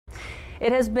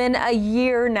It has been a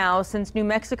year now since New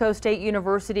Mexico State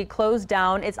University closed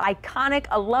down its iconic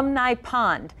Alumni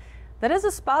Pond. That is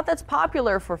a spot that's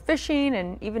popular for fishing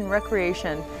and even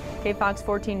recreation. KFOX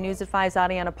 14 News at 5's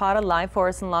Ariana Parra live for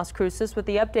us in Las Cruces with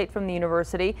the update from the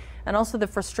university and also the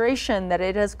frustration that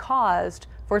it has caused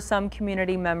for some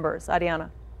community members. Ariana.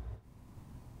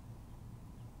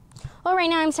 Well,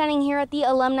 right now I'm standing here at the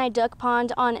Alumni Duck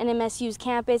Pond on NMSU's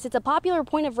campus. It's a popular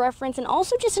point of reference and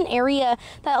also just an area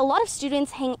that a lot of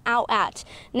students hang out at.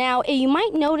 Now, you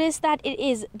might notice that it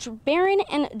is barren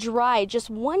and dry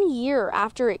just 1 year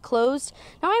after it closed.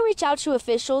 Now, I reached out to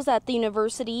officials at the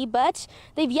university, but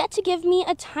they've yet to give me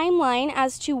a timeline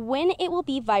as to when it will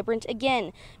be vibrant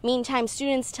again. Meantime,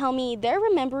 students tell me they're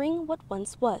remembering what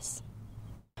once was.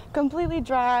 Completely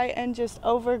dry and just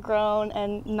overgrown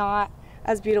and not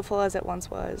as beautiful as it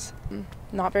once was.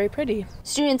 Not very pretty.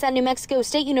 Students at New Mexico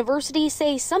State University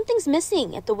say something's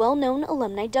missing at the well-known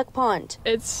Alumni Duck Pond.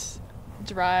 It's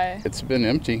dry. It's been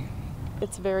empty.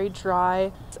 It's very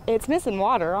dry. It's missing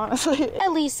water, honestly.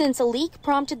 At least since a leak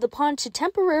prompted the pond to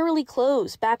temporarily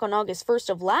close back on August 1st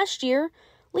of last year,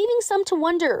 leaving some to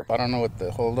wonder. I don't know what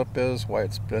the holdup is, why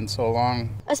it's been so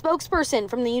long. A spokesperson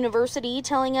from the university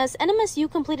telling us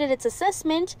NMSU completed its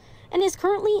assessment and is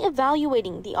currently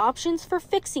evaluating the options for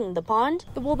fixing the pond.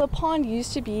 Well, the pond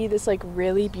used to be this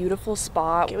really beautiful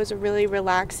spot. It was a really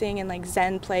relaxing and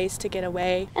zen place to get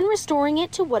away. And restoring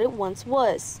it to what it once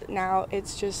was. Now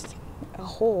it's just a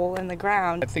hole in the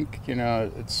ground. I think,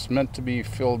 it's meant to be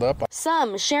filled up.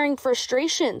 Some sharing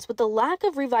frustrations with the lack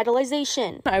of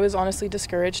revitalization. I was honestly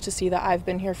discouraged to see that I've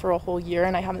been here for a whole year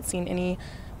and I haven't seen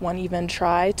anyone even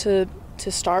try to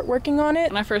start working on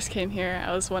it. When I first came here,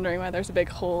 I was wondering why there's a big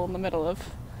hole in the middle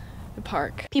of the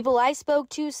park. People I spoke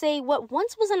to say what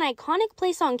once was an iconic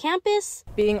place on campus.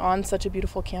 Being on such a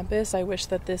beautiful campus, I wish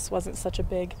that this wasn't such a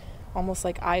big, almost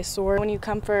like eyesore. When you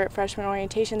come for freshman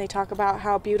orientation, they talk about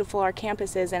how beautiful our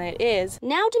campus is, and it is.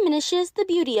 Now diminishes the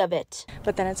beauty of it.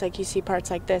 But then it's like you see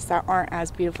parts like this that aren't as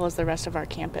beautiful as the rest of our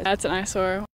campus. That's an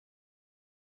eyesore.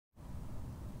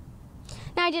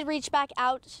 Now, I did reach back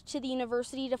out to the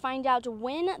university to find out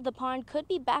when the pond could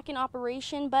be back in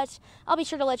operation, but I'll be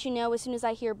sure to let you know as soon as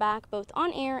I hear back, both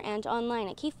on air and online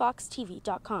at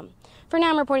KFOXTV.com. For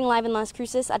now, I'm reporting live in Las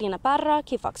Cruces, Ariana Parra,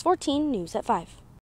 KFOX 14 News at 5.